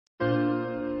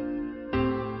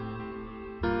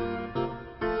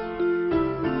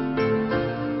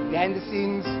behind the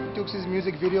scenes, Tuks'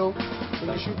 music video. When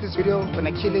I shoot this video, when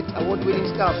I kill it, award-winning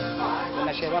stuff. When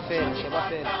I share up it.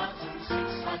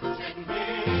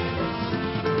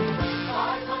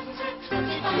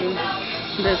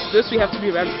 This we have to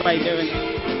be wrapped by 11.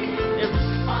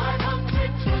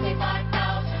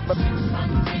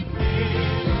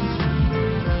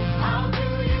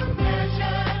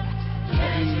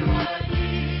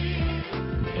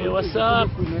 Hey, what's up?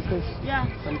 Yeah.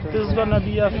 This is gonna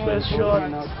be our first shot.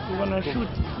 We're gonna shoot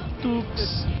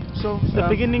Tuks. So the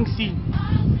beginning scene.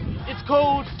 It's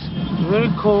cold, very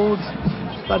cold,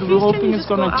 but we're hoping it's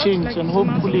gonna change, and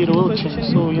hopefully it will change.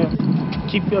 So yeah,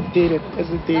 keep you updated as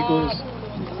the day goes.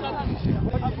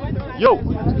 Yo,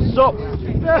 so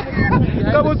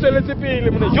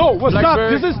yo, what's up?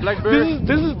 This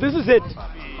is it.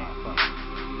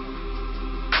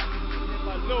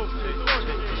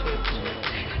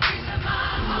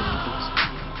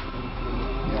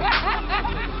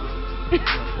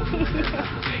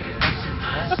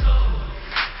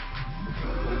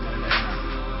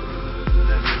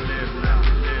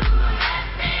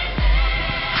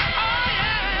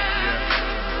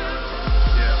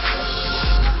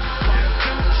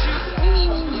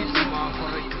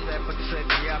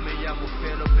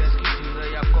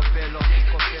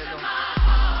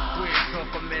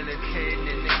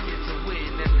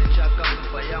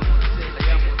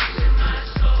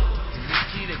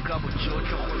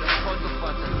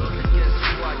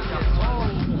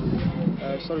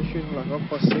 Started shooting like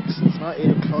 6:30. It's now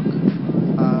 8 o'clock.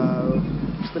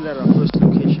 Still at our first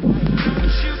location.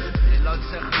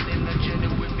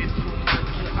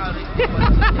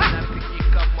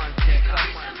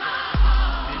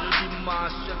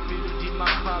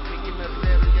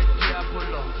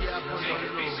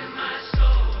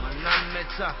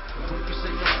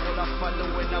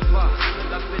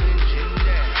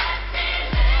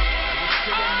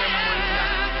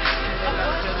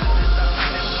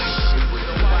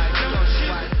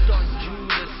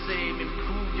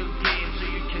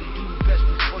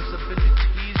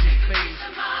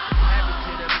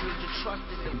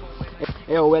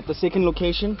 Yeah, we're at the second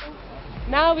location.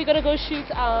 Now we're gonna go shoot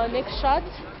our next shot,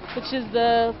 which is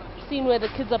the scene where the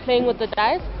kids are playing with the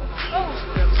dice.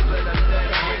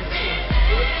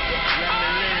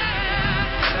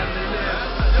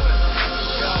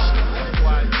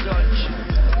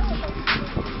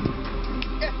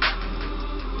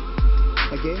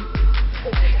 Again?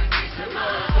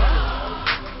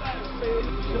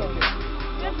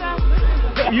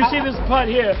 You see this part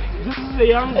here? This is a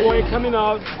young boy coming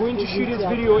out, going to shoot his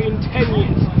video in 10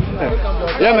 years.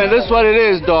 Yeah, man, that's what it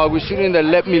is, dog. We're shooting the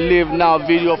Let Me Live Now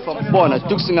video from Bona,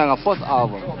 Senganga 4th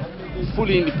album.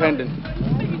 Fully independent.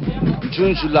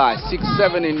 June, July, 6,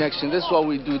 7 in action. That's what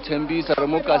we do. Tembisa,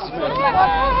 Ramokasi.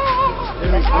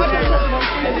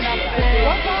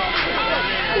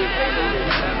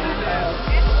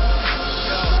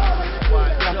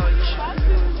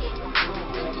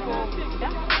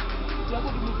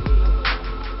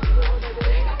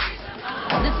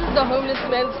 This is the homeless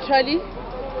man's trolley.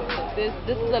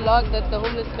 This is a log that the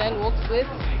homeless man walks with.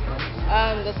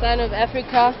 The sign of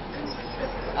Africa.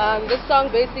 This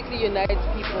song basically unites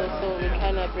people, so we're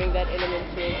trying to bring that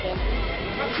element to it.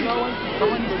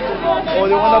 Oh,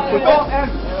 they want to put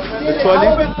the trolley?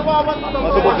 What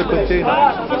about the container?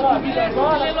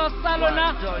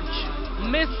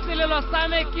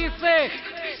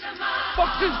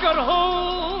 Foxes got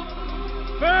holes,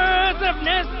 birds have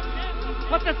nests,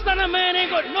 but the son of man ain't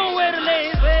got nowhere to lay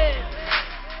his head.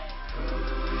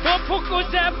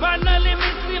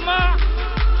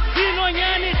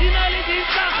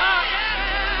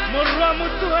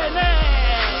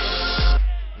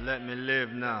 Let me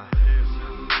live now.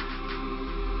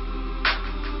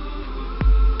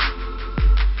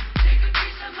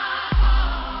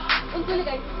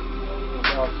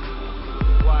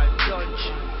 Why don't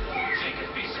you?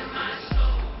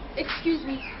 Excuse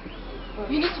me.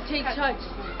 You need to take charge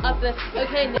of this,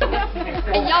 okay, nigga?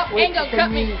 And y'all ain't gonna cut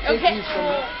me, okay?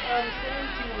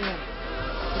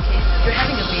 You're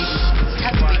having a baby. It's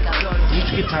time to wake up. You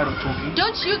get tired of talking.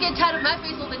 Don't you get tired of my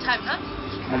face all the time, huh?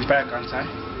 I'm back, aren't I?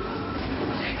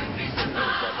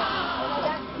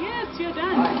 Yes, you're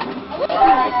done.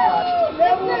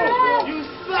 You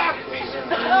suck!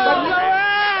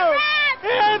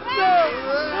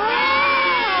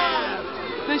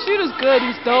 The shoot is good.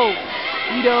 He's dope.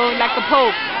 You know, like the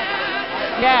Pope.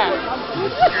 Yeah.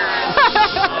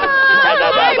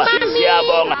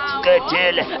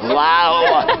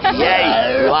 Wow.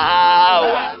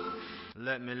 Wow.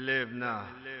 Let me live now.